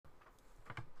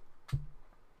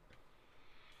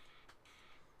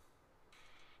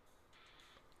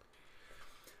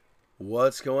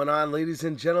What's going on, ladies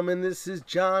and gentlemen? This is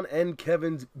John and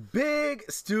Kevin's Big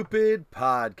Stupid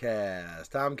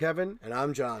Podcast. I'm Kevin. And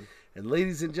I'm John. And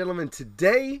ladies and gentlemen,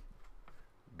 today,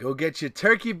 go get your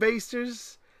turkey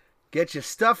basters, get your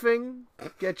stuffing,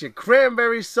 get your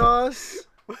cranberry sauce.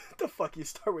 What the fuck? You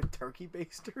start with turkey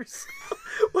basters?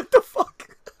 What the fuck?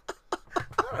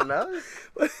 I don't know.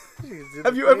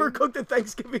 Have you ever cooked a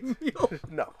Thanksgiving meal?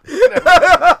 No.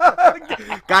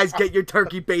 Guys, get your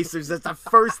turkey basters. That's the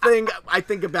first thing I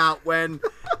think about when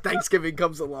Thanksgiving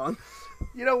comes along.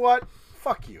 You know what?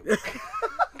 Fuck you.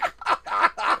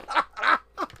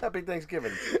 Happy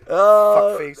Thanksgiving.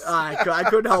 Fuckface. I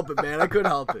couldn't help it, man. I couldn't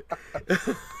help it.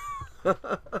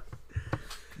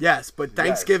 Yes, but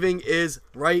Thanksgiving is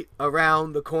right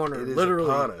around the corner. It is literally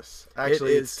upon us.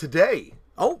 Actually, it's today.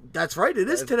 Oh, that's right. It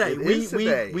is today. It is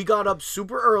today. We got up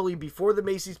super early before the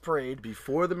Macy's parade.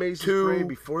 Before the Macy's parade,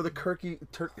 before the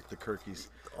turkeys.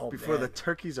 Oh, before man. the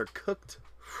turkeys are cooked.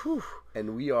 Whew,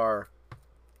 and we are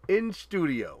in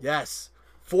studio. Yes.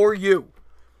 For you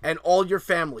and all your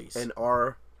families. And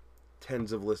our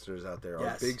tens of listeners out there.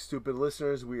 Yes. Our big stupid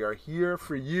listeners. We are here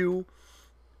for you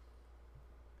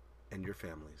and your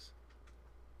families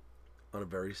on a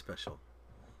very special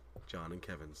John and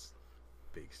Kevin's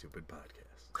Big Stupid Podcast.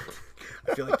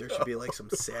 I feel like there should be like some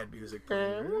sad music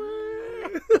playing.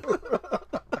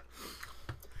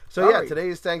 So yeah, today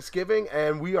is Thanksgiving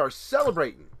and we are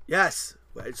celebrating. Yes.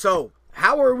 So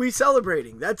how are we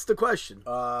celebrating? That's the question.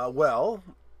 Well,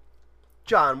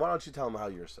 John, why don't you tell them how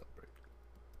you're celebrating?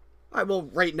 All right, well,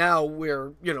 right now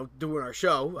we're, doing our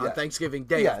show on Thanksgiving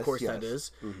Day, of course that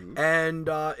is. Mm-hmm. And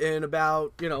in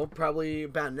about, probably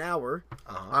about an hour,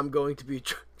 I'm going to be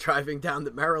driving down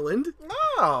to Maryland.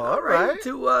 Oh, all right.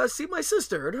 To see my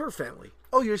sister and her family.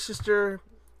 Oh, your sister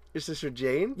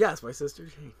Jane? Yes, my sister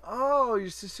Jane. Oh, your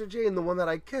sister Jane, the one that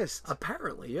I kissed.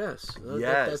 Apparently, yes.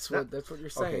 Yes. That's what you're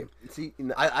saying. Okay. See,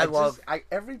 I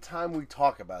every time we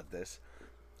talk about this,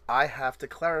 I have to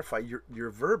clarify your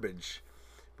verbiage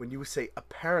when you say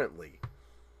apparently.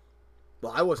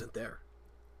 Well, I wasn't there.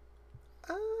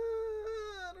 I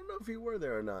don't know if you were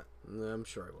there or not. I'm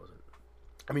sure I wasn't.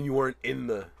 I mean, you weren't in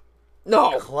the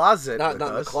Oh, closet not with in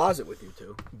us, the closet with you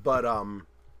two. but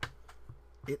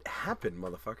it happened,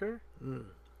 motherfucker.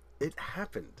 It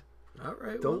happened. All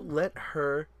right. Don't let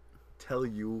her tell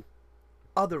you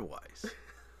otherwise.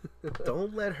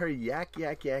 Don't let her yak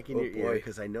in your ear,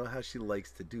 because I know how she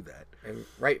likes to do that. And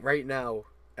right now,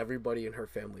 everybody in her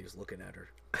family is looking at her.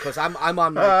 Because I'm on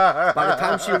my... By the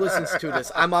time she listens to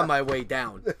this, I'm on my way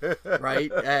down.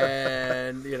 Right?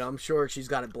 And, I'm sure she's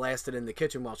got it blasted in the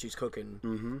kitchen while she's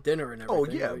cooking dinner and everything. Oh,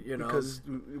 yeah. Because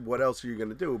what else are you going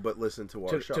to do but listen to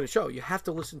our show? To the show. You have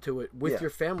to listen to it with your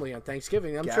family on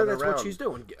Thanksgiving. I'm Gather sure that's around. what she's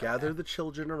doing. Gather the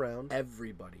children around.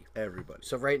 Everybody. Everybody.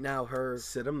 So right now,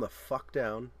 sit them the fuck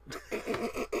down.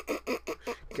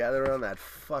 Gather around that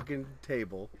fucking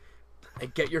table.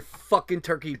 And get your fucking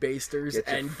turkey basters Get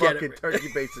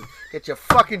turkey basters. Get your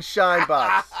fucking shine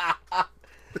box.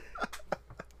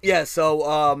 Yeah. So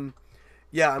I'm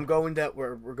going down.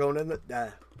 We're going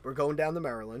down to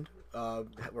Maryland.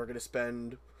 We're gonna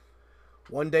spend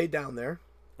one day down there.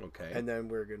 Okay. And then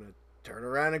we're gonna turn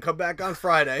around and come back on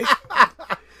Friday.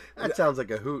 That sounds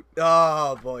like a hoot.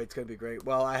 Oh boy, it's gonna be great.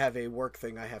 Well, I have a work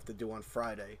thing I have to do on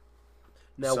Friday.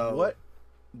 Now,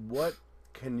 what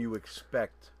can you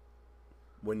expect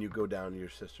when you go down to your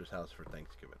sister's house for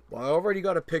Thanksgiving? Well, I already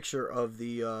got a picture of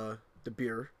the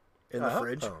beer in the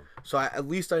fridge, so at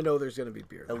least I know there's going to be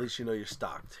beer there. At least you know you're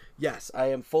stocked. Yes,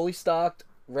 I am fully stocked,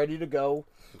 ready to go.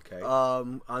 Okay.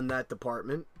 On that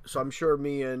department, so I'm sure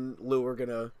me and Lou are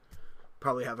gonna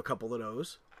probably have a couple of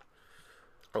those.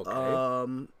 Okay.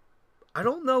 I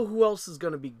don't know who else is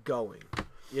going to be going.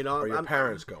 Are your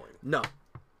parents going? No.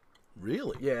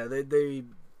 Really? Yeah, they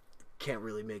can't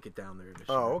really make it down there this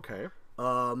year. Oh, okay.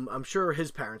 I'm sure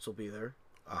his parents will be there.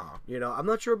 Uh-huh. I'm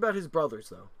not sure about his brothers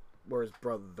though, or his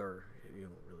brother. You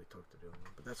don't really talk to him,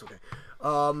 but that's okay.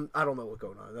 I don't know what's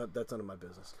going on. That's none of my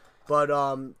business. But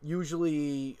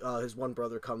usually his one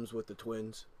brother comes with the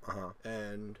twins,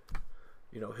 and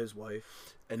his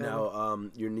wife. And now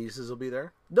your nieces will be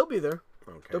there. They'll be there.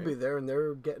 Okay. They'll be there, and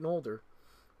they're getting older.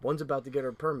 One's about to get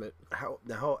her permit. How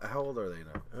old are they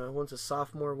now? One's a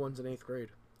sophomore. One's in 8th grade.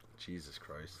 Jesus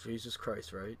Christ. Jesus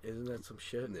Christ, right? Isn't that some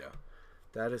shit? Yeah.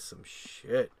 That is some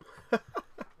shit.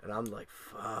 And I'm like,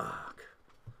 fuck.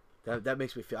 That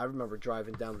makes me feel... I remember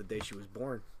driving down the day she was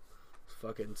born. It's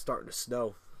fucking starting to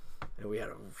snow. And we had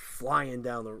to flying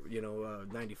down the,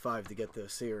 95 to get to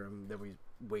see her. And then we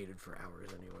waited for hours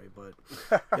anyway. But,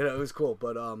 it was cool.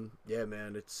 But, yeah,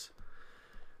 man, it's...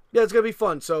 Yeah, it's gonna be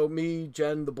fun. So me,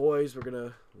 Jen, the boys, we're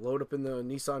gonna load up in the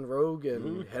Nissan Rogue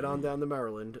and head on down to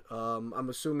Maryland. I'm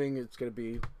assuming it's gonna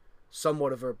be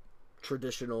somewhat of a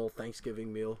traditional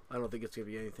Thanksgiving meal. I don't think it's gonna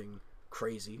be anything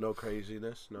crazy. No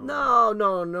craziness.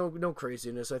 No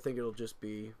craziness. I think it'll just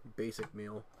be basic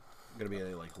meal. Gonna be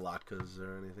any like latkes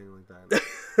or anything like that?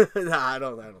 Nah, I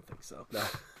don't think so. No.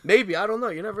 Maybe, I don't know.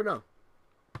 You never know.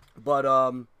 But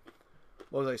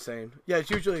what was I saying? Yeah, it's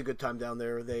usually a good time down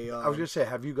there. I was gonna say,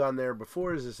 have you gone there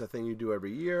before? Is this a thing you do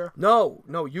every year? No.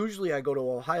 Usually I go to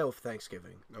Ohio for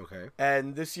Thanksgiving. Okay.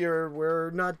 And this year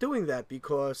we're not doing that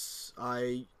because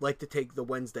I like to take the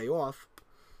Wednesday off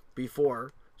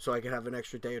before, so I could have an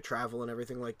extra day of travel and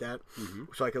everything like that. Mm-hmm.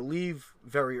 So I could leave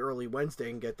very early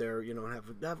Wednesday and get there, and have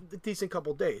a decent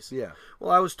couple days. Yeah.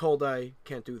 Well, I was told I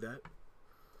can't do that.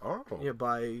 Oh. Yeah,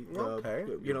 by okay.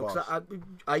 Because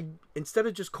I instead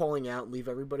of just calling out and leave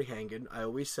everybody hanging, I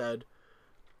always said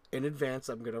in advance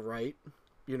I'm gonna write,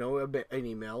 an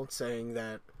email saying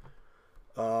that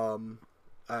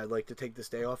I'd like to take this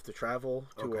day off to travel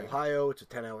to Ohio. It's a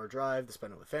 10-hour drive to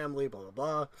spend with the family, blah blah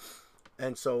blah.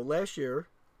 And so last year,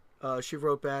 she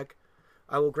wrote back,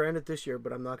 "I will grant it this year,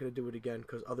 but I'm not going to do it again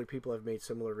because other people have made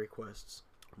similar requests."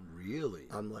 Really?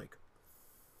 I'm like,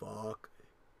 fuck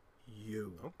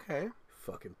you. Okay.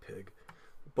 Fucking pig.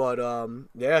 But,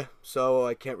 yeah, so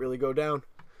I can't really go down.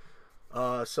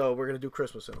 So we're going to do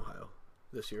Christmas in Ohio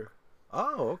this year.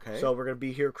 Oh, okay. So we're going to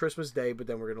be here Christmas Day, but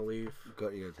then we're going to leave. You're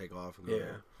going to take off and go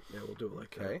there. Yeah, we'll do it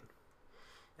like that.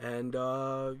 And,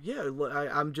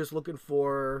 I'm just looking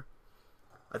for...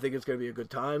 I think it's going to be a good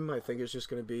time. I think it's just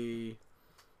going to be,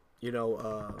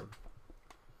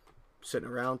 sitting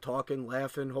around, talking,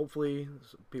 laughing. Hopefully,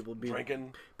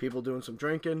 drinking. People doing some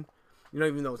drinking.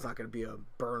 Even though it's not going to be a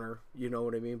burner, you know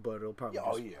what I mean? But it'll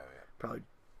probably probably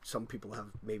some people have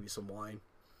maybe some wine,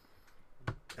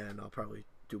 and I'll probably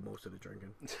do most of the drinking,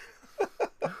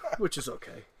 which is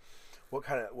okay. What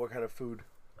kind of food?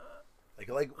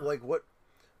 Like what?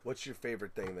 What's your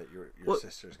favorite thing that your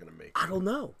sister's going to make? I don't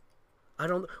know.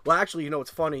 Well, actually, it's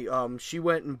funny. She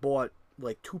went and bought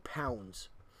like 2 pounds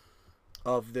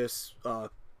of this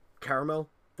caramel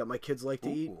that my kids like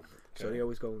to eat. Okay. So they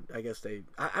always go. I guess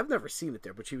I've never seen it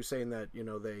there, but she was saying that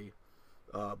they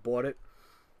bought it.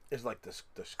 It's like the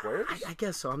squares. I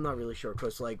guess so. I'm not really sure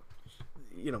because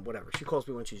whatever. She calls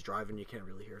me when she's driving. You can't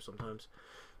really hear sometimes.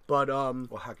 But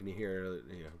well, how can you hear?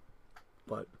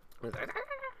 But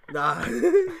nah.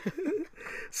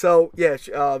 So yeah.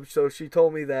 So she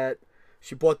told me that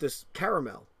she bought this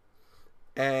caramel.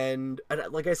 And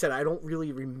like I said, I don't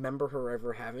really remember her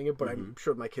ever having it, but I'm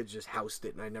sure my kids just housed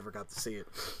it and I never got to see it.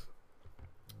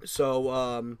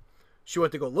 So she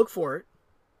went to go look for it,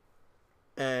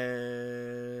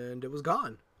 and it was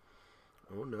gone.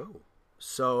 Oh, no.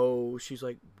 So she's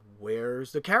like,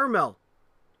 "Where's the caramel?"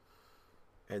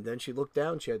 And then she looked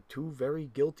down. She had 2 very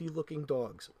guilty-looking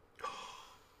dogs.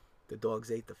 The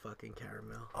dogs ate the fucking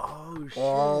caramel. Oh, shit.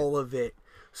 All of it.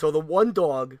 So the one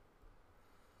dog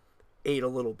ate a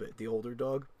little bit. The older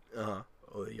dog. Uh-huh.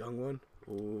 Oh, the young one.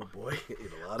 Oh, boy. Ate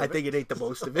a lot of I think it ate the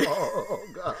most of it. Oh,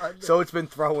 God. So it's been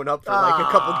throwing up for like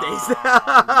a couple days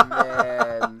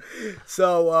now. Man.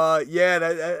 So,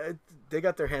 they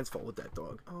got their hands full with that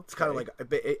dog. Okay. It's kind of like,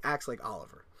 it acts like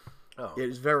Oliver. Oh. It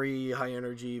is very high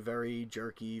energy, very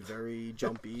jerky, very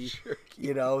jumpy.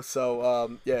 Jerky.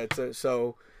 So,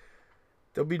 so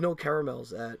there'll be no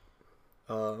caramels at...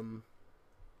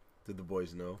 Did the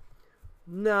boys know?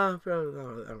 Nah, I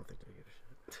don't think they give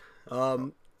a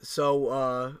shit.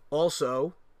 So,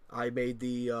 also, I made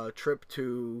the trip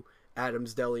to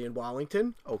Adam's Deli in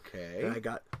Wallington. Okay. And I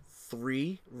got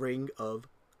 3 ring of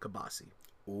kibasi.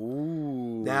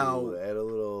 Ooh. Now, add a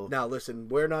little... Now, listen,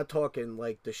 we're not talking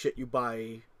like the shit you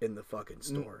buy in the fucking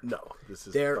store. No, this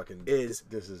is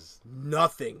This is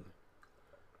nothing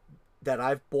that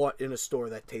I've bought in a store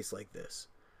that tastes like this.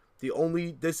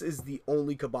 This is the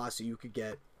only kibasi you could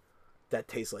get that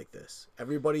tastes like this.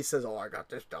 Everybody says, "Oh, I got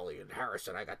this deli in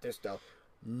Harrison. I got this deli."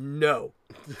 No,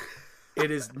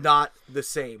 it is not the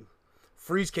same.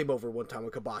 Freeze came over one time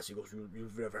with kibasi. He goes,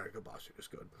 "You've never had kibasi. It's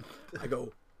good." I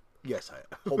go, "Yes, I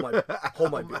hold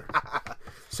my beer."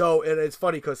 So, and it's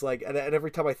funny because and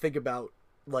every time I think about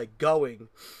like going,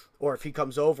 or if he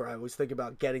comes over, I always think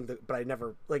about getting but I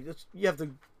never you have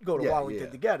to go to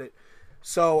Wallington to get it.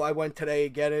 So I went today to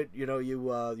get it.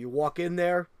 You walk in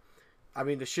there. I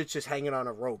mean, the shit's just hanging on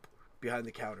a rope behind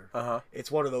the counter. Uh-huh.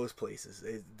 It's one of those places.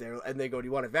 They go, "Do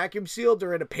you want it vacuum sealed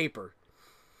or in a paper?"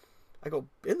 I go,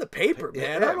 "In the paper,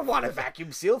 man. I don't want it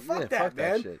vacuum sealed. Fuck that,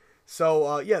 man." That shit.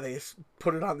 So yeah, they just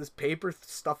put it on this paper,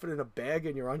 stuff it in a bag,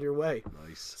 and you're on your way.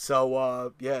 Nice.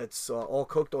 So yeah, it's all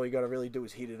cooked. All you gotta really do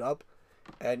is heat it up.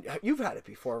 And you've had it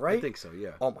before, right? I think so.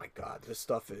 Yeah. Oh my god, this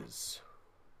stuff is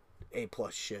A+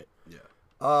 shit. Yeah.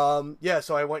 Yeah.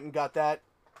 So I went and got that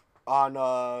on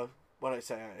what did I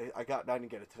say? I didn't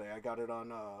get it today. I got it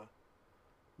on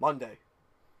Monday.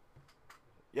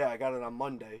 Yeah, I got it on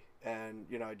Monday, and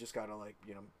I just gotta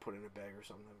put it in a bag or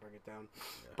something and bring it down.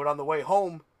 Yeah. But on the way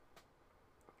home,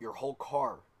 your whole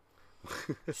car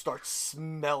starts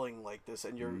smelling like this,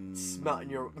 and your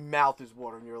mouth is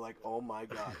watering. You're like, oh my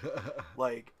god,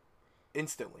 like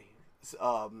instantly,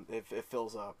 it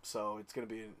fills up. So it's gonna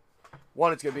be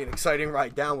an exciting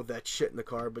ride down with that shit in the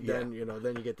car. But then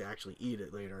then you get to actually eat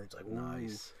it later. It's like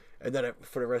nice. And then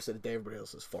for the rest of the day, everybody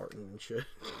else is farting and shit.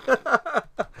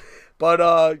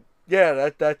 But yeah,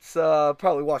 that's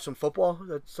probably watch some football.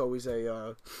 That's always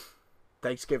a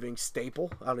Thanksgiving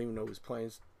staple. I don't even know who's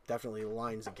playing. Definitely the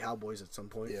Lions and Cowboys at some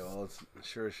point. Yeah, well, it's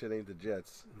sure as shit ain't the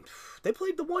Jets. They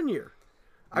played the 1 year.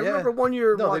 I remember 1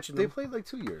 year watching they played like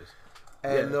 2 years.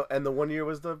 And the 1 year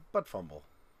was the butt fumble.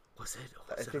 Was it?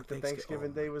 I think the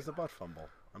Thanksgiving Day was the butt fumble.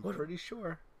 I'm pretty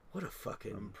sure. What a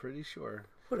fucking... I'm pretty sure.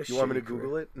 What a you want me to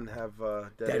Google it and have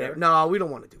dead air? No, we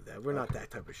don't want to do that. We're not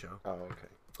that type of show. Oh, okay.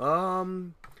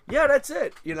 Yeah, that's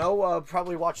it.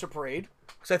 Probably watch the parade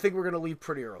because I think we're gonna leave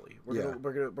pretty early. We're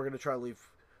gonna try to leave.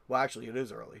 Well, actually, it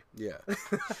is early. Yeah.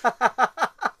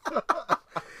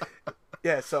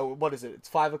 Yeah. So what is it? It's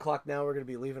 5:00 now. We're gonna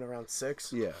be leaving around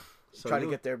 6. Yeah. So try to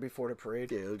get there before the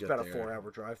parade. Yeah, you'll it's get about there. a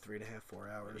 4-hour drive, 3.5, 4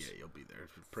 hours. Yeah, you'll be there.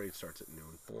 The parade starts at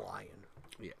noon. Flying.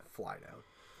 Yeah. Fly down.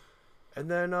 And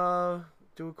then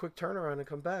do a quick turnaround and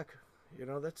come back.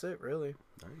 That's it, really.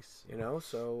 Nice.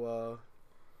 So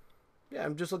yeah,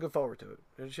 I'm just looking forward to it.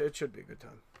 It should be a good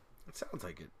time. It sounds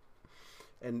like it.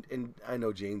 And I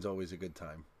know Jane's always a good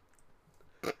time.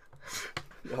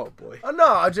 Oh boy. Oh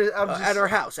no, I'm just at her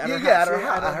house. At her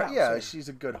house. Yeah, she's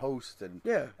a good host and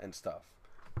stuff.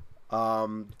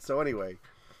 So anyway,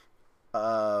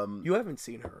 you haven't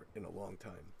seen her in a long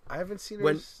time. I haven't seen her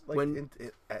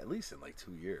at least in like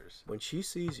 2 years. When she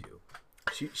sees you,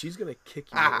 she's gonna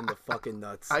kick you in the fucking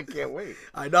nuts. I can't wait.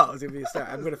 I know it's gonna be a start.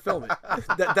 I'm gonna film it.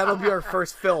 That'll be our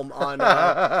first film on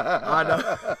our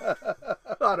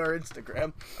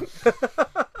Instagram.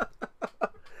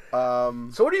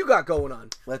 So what do you got going on?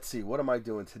 Let's see. What am I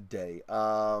doing today?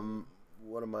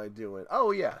 What am I doing?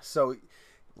 Oh yeah. So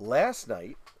last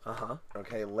night.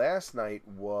 Okay. Last night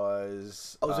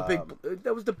was. Oh,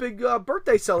 that was the big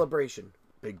birthday celebration.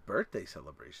 Big birthday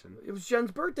celebration. It was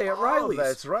Jen's birthday at Riley's.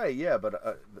 That's right. Yeah,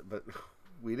 but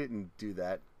we didn't do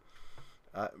that.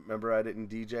 Remember, I didn't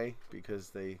DJ because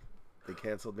they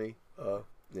canceled me.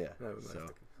 Yeah.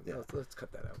 Let's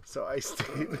cut that out.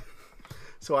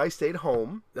 So I stayed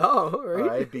home. Oh, right.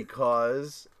 Right,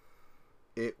 because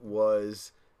it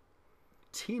was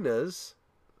Tina's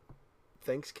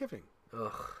Thanksgiving.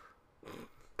 Ugh.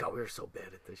 God, we were so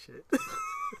bad at this shit.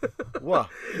 What?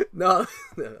 No,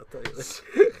 I'll tell you this.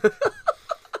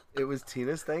 It was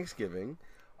Tina's Thanksgiving.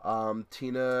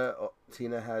 Tina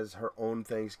has her own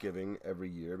Thanksgiving every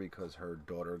year because her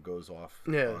daughter goes off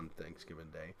on Thanksgiving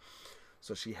Day.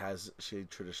 So she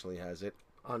traditionally has it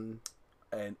and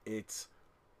it's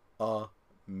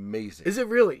amazing. Is it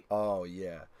really? Oh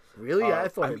yeah. Really? I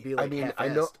thought it'd be like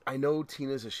half-assed. I know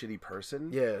Tina's a shitty person.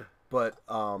 Yeah. But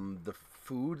the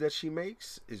food that she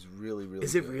makes is really, really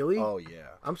Is it good. really? Oh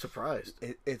yeah. I'm surprised.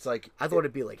 It's like I thought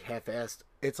it'd be like half-assed.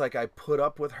 It's like I put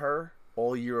up with her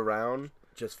all year round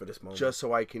just for this moment. Just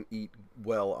so I can eat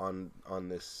well on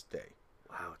this day.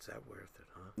 Wow, it's that worth it,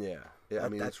 huh? Yeah. I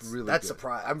mean, it's really that's good.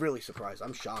 surprise. I'm really surprised.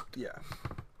 I'm shocked. Yeah.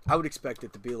 I would expect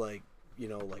it to be like,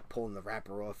 like pulling the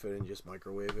wrapper off it and just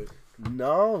microwave it.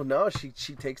 No, she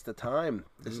takes the time.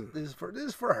 This is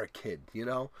for her kid,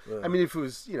 Yeah. I mean, if it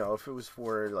was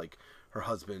for like her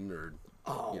husband or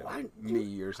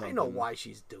me or something. I know why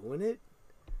she's doing it.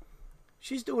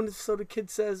 She's doing it so the kid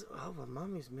says, "Oh, well,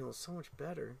 mommy's meal is so much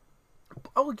better."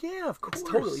 Oh yeah, of course. It's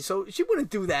totally. So she wouldn't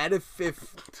do that if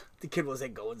the kid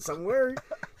wasn't going somewhere.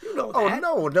 You know that.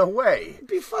 Oh no way. It'd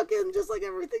be fucking just like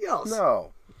everything else.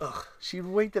 No. Ugh. She'd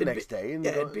wait the next day and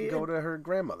go to her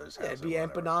grandmother's house. It'd be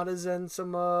empanadas and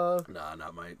some. Nah,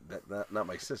 not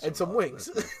my sister. And some wings.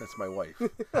 That's my wife.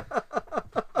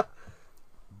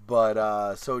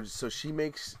 But so she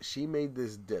made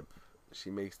this dip. She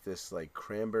makes this like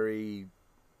cranberry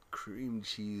cream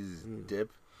cheese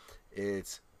dip.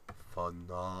 It's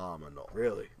phenomenal.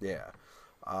 Really? Yeah.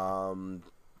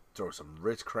 Throw some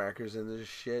Ritz crackers in this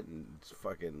shit and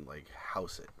fucking like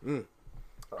house it.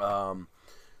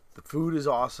 the food is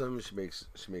awesome. She makes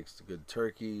a good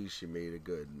turkey. She made a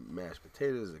good mashed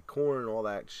potatoes, the corn, all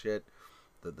that shit.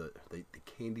 The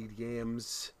candied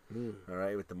yams, all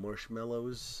right, with the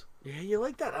marshmallows. Yeah, you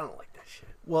like that? I don't like that shit.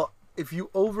 Well, if you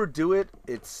overdo it,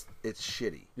 it's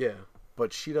shitty. Yeah.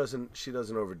 But she doesn't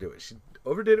overdo it. She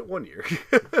overdid it one year,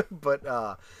 but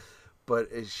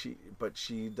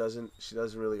she doesn't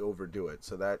really overdo it.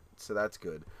 So that's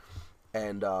good.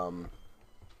 And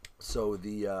so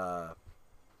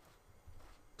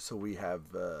we have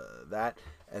that,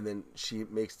 and then she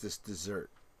makes this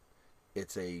dessert.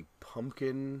 It's a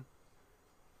pumpkin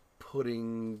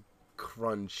pudding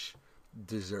crunch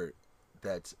dessert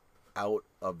that's out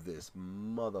of this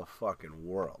motherfucking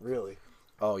world. Really?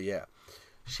 Oh yeah.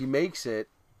 She makes it.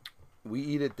 We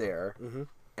eat it there,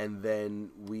 and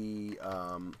then we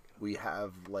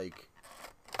have like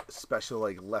special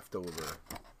like leftover.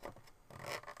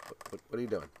 What are you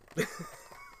doing?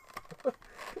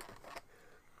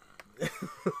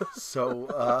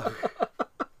 So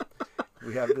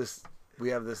we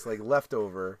have this like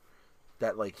leftover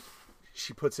that like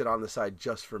she puts it on the side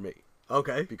just for me.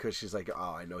 Okay. Because she's like,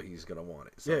 oh, I know he's gonna want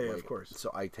it. So yeah, like, of course. So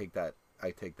I take that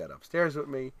upstairs with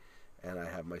me, and I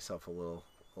have myself a little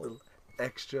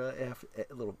extra,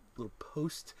 a little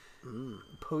post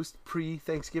pre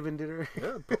Thanksgiving dinner.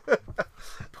 Yeah.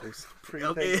 Post pre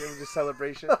Thanksgiving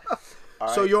celebration.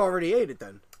 So you already ate it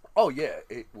then? Oh yeah,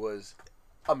 it was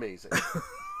amazing.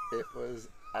 It was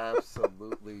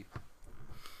absolutely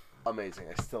amazing.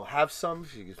 I still have some.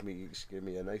 She gave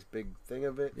me a nice big thing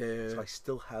of it. Yeah. So I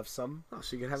still have some. Oh,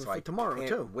 so you can have it for tomorrow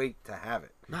too. Can't wait to have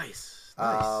it. Nice.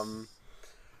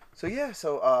 So yeah.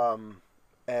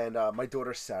 And my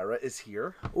daughter Sarah is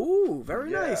here. Ooh, very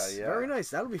nice. Yeah. Very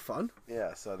nice. That'll be fun.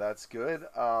 Yeah. So that's good.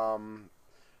 How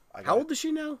old is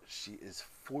she now? She is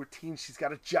 14. She's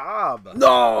got a job.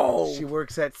 No. She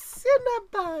works at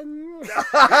Cinnabon.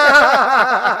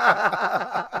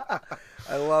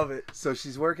 I love it. So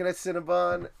she's working at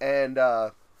Cinnabon, and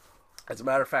as a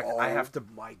matter of fact, I have to.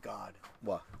 My God.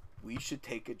 What? We should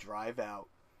take a drive out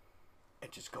and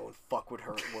just go and fuck with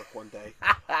her at work one day.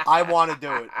 I want to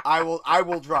do it. I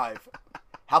will drive.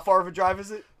 How far of a drive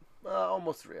is it?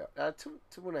 Almost 3 hours.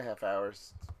 2.5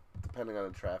 hours, depending on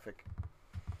the traffic.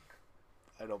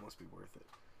 That'd almost be worth it.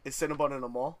 Is Cinnabon in a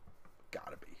mall?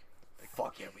 Gotta be.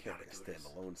 Fuck yeah, we gotta do this.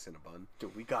 Standalone Cinnabon.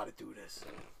 Dude, we gotta do this.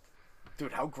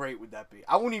 Dude, how great would that be?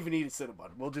 I won't even eat a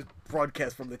Cinnabon. We'll just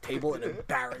broadcast from the table and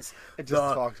embarrass and just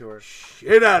talk to her.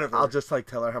 Shit out of her. I'll just like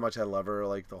tell her how much I love her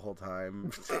like the whole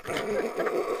time.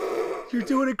 You're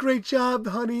doing a great job,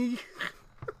 honey.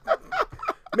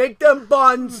 Make them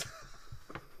buns.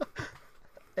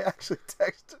 I actually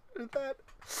texted her that.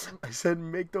 I said,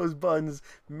 make those buns,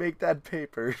 make that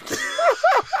paper.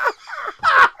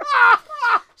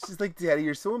 She's like, Daddy,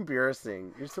 you're so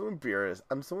embarrassing. You're so embarrassed.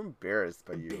 I'm so embarrassed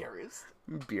by you.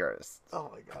 Embarrassed. Oh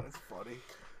my God, it's funny.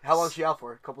 How long is she out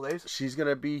for? A couple days? She's going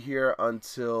to be here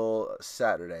until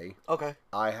Saturday. Okay.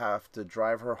 I have to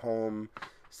drive her home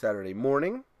Saturday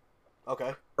morning.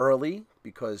 Okay. Early,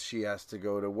 because she has to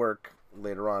go to work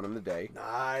later on in the day.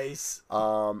 Nice.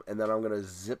 And then I'm going to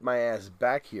zip my ass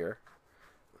back here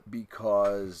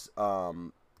because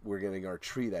we're getting our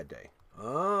tree that day.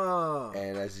 Oh.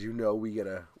 And as you know, we get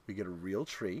a real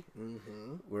tree.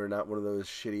 Mm-hmm. We're not one of those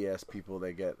shitty ass people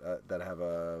that get that have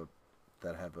a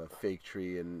fake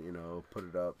tree and put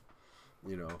it up,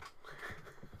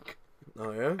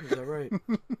 Oh yeah, is that right?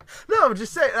 No, I'm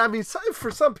just saying. I mean,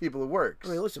 for some people it works.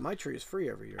 I mean, listen, my tree is free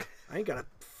every year. I ain't gotta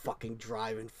fucking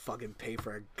drive and fucking pay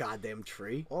for a goddamn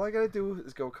tree. All I gotta do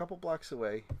is go a couple blocks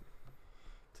away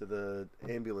to the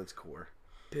ambulance corps.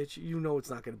 Bitch, you know it's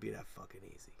not gonna be that fucking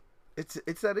easy.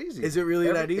 It's that easy. Is it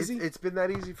really that easy? It's been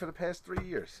that easy for the past 3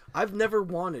 years. I've never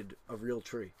wanted a real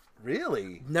tree.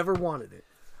 Really? Never wanted it.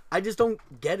 I just don't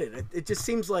get it. It just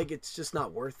seems like it's just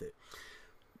not worth it.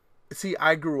 See,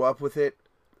 I grew up with it.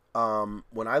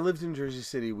 When I lived in Jersey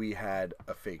City, we had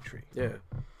a fake tree. Yeah.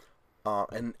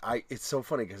 And it's so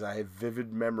funny because I have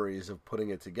vivid memories of putting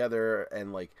it together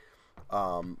and we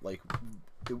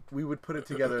would put it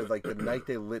together like the night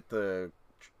they lit the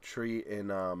tree in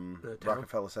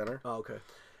Rockefeller Center. Oh, okay.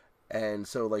 And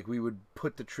so like we would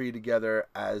put the tree together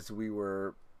as we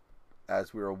were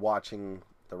watching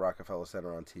the Rockefeller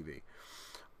Center on TV.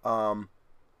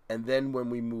 And then when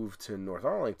we moved to North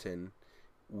Arlington,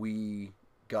 we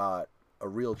got a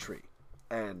real tree.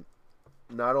 And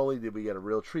not only did we get a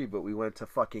real tree, but we went to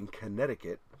fucking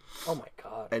Connecticut. Oh my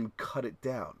God. And cut it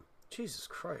down. Jesus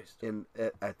Christ.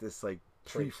 At this like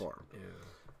tree farm. Yeah.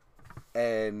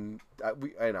 And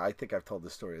I think I've told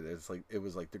this story. It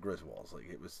was like the Griswolds. Like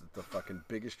it was the fucking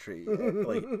biggest tree,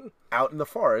 like out in the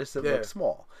forest. It looks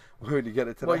small. When you get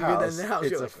it to the house,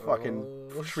 it's a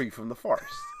fucking tree from the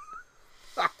forest.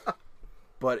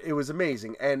 But it was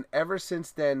amazing, and ever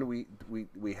since then, we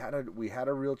had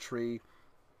a real tree,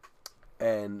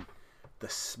 and the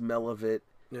smell of it,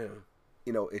 you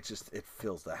know, it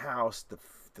fills the house.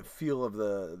 The feel of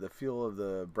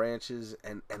the branches,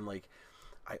 and like.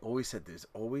 I always said there's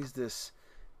always this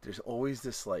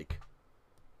like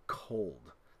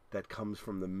cold that comes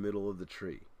from the middle of the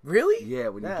tree. Really? Yeah,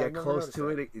 when you get close to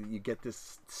it, you get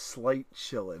this slight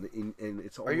chill, and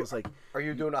it's almost like. Are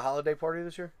you doing a holiday party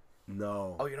this year?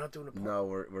 No. Oh, you're not doing a party. No,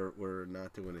 we're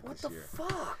not doing it this year. What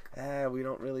the fuck? We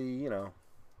don't really, you know.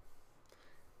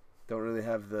 Don't really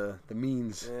have the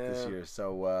means this year,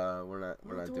 so we're not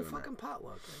doing a fucking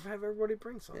potluck. Have everybody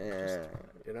bring something. Yeah.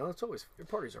 You know, it's always your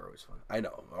parties are always fun. I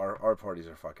know our parties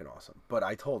are fucking awesome, but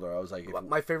I told her I was like,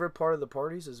 my favorite part of the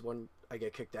parties is when I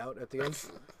get kicked out at the end.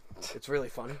 It's really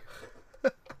funny.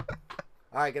 All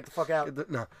right, get the fuck out.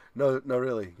 No,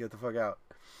 really, get the fuck out.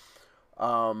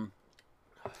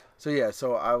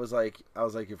 So I was like,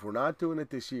 if we're not doing it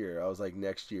this year, I was like,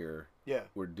 next year,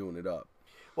 we're doing it up.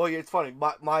 Well, yeah, it's funny.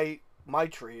 My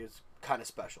tree is kind of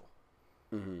special.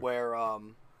 Mm-hmm. Where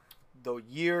the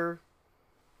year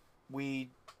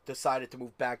we decided to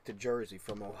move back to Jersey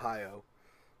from Ohio,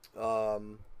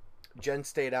 Jen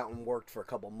stayed out and worked for a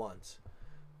couple months.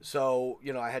 So,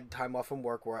 you know, I had time off from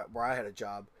work where I had a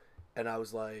job, and I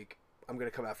was like, I'm going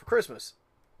to come out for Christmas,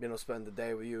 you know, spend the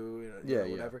day with you,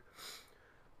 whatever.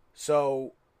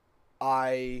 So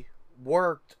I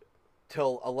worked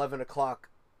till 11 o'clock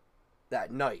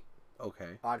that night.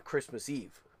 Okay. On Christmas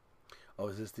Eve. Oh,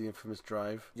 is this the infamous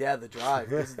drive? Yeah, the drive.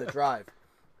 This is the drive.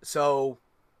 So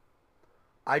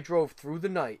I drove through the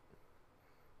night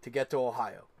to get to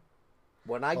Ohio.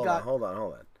 When I got... Hold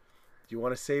on. Do you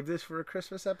want to save this for a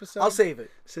Christmas episode? I'll save it.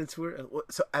 Since we're...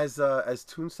 So as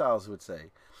Toon Styles would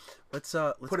say, let's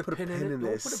put a pin in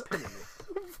this. Put a pin in it.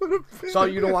 So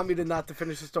you don't want me not to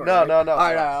finish the story? No, right? no. All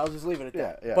right, I'll just leave it at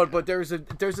that. Yeah. But there's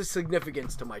a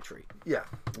significance to my tree. Yeah,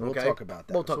 we'll talk about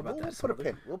that. We'll talk about that. We'll put a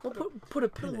pin. We'll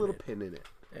put a little pin in it.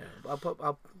 Yeah,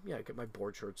 I'll get my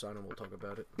board shirts on and we'll talk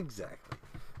about it. Exactly.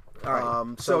 All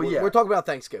right. So we're talking about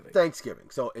Thanksgiving.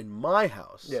 So in my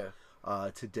house,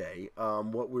 today,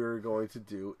 what we're going to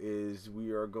do is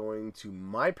we are going to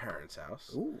my parents'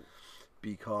 house. Ooh.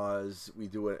 Because we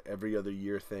do it every other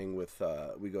year thing with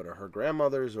we go to her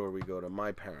grandmother's or we go to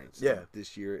my parents. Yeah. And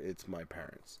this year it's my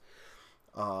parents,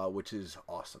 which is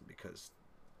awesome because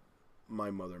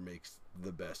my mother makes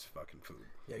the best fucking food.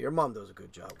 Yeah, your mom does a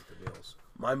good job with the meals.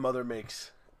 My mother makes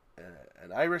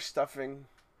an Irish stuffing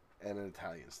and an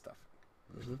Italian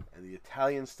stuffing, and the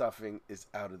Italian stuffing is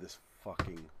out of this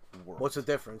fucking world. What's the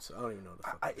difference? I don't even know the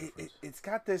fucking difference.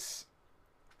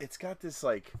 It's got this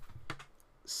like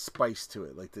spice to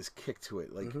it, like this kick to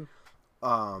it, like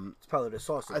it's probably the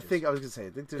sausages. I think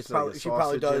there's probably, she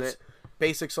probably does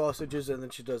basic sausages and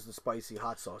then she does the spicy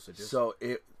hot sausages. So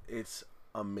it's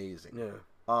amazing.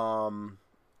 Yeah.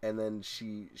 And then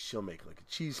she'll make like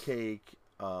a cheesecake.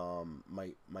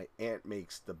 My aunt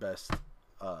makes the best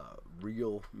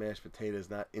real mashed potatoes,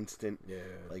 not instant. Yeah.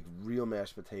 Like real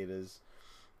mashed potatoes.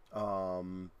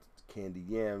 Candied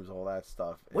yams, all that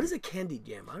stuff. What is a candied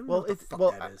yam? I don't know what the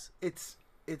fuck that is.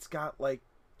 It's got like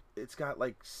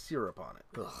syrup on it.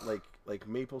 Ugh. Like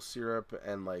maple syrup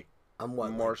and like on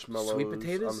what, marshmallows like sweet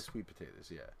potatoes? On the sweet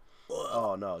potatoes, yeah. Ugh.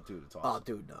 Oh no, dude, it's awesome. Oh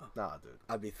dude, no. Nah, dude.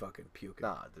 I'd be fucking puking.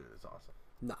 Nah, dude, it's awesome.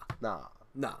 Nah,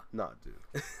 dude.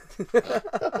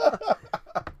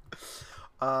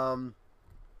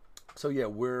 So yeah,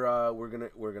 we're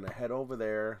gonna head over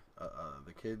there.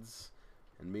 The kids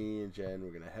and me and Jen,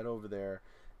 we're gonna head over there,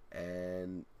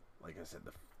 and like I said,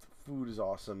 the food is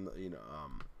awesome. You know,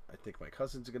 I think my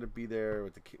cousins are gonna be there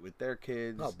with their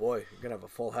kids. Oh boy, you're gonna have a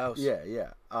full house. Yeah.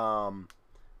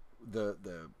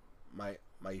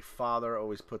 My father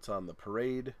always puts on the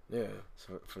parade. Yeah.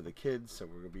 So for the kids, so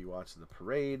we're gonna be watching the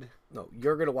parade. No,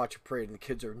 you're gonna watch a parade, and the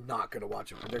kids are not gonna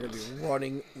watch it. They're gonna be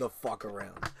running the fuck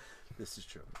around. This is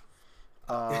true.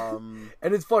 And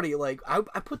it's funny, like I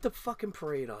put the fucking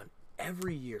parade on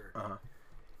every year,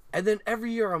 and then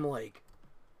every year I'm like,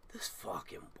 this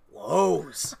fucking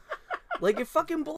blows. Like it fucking blows.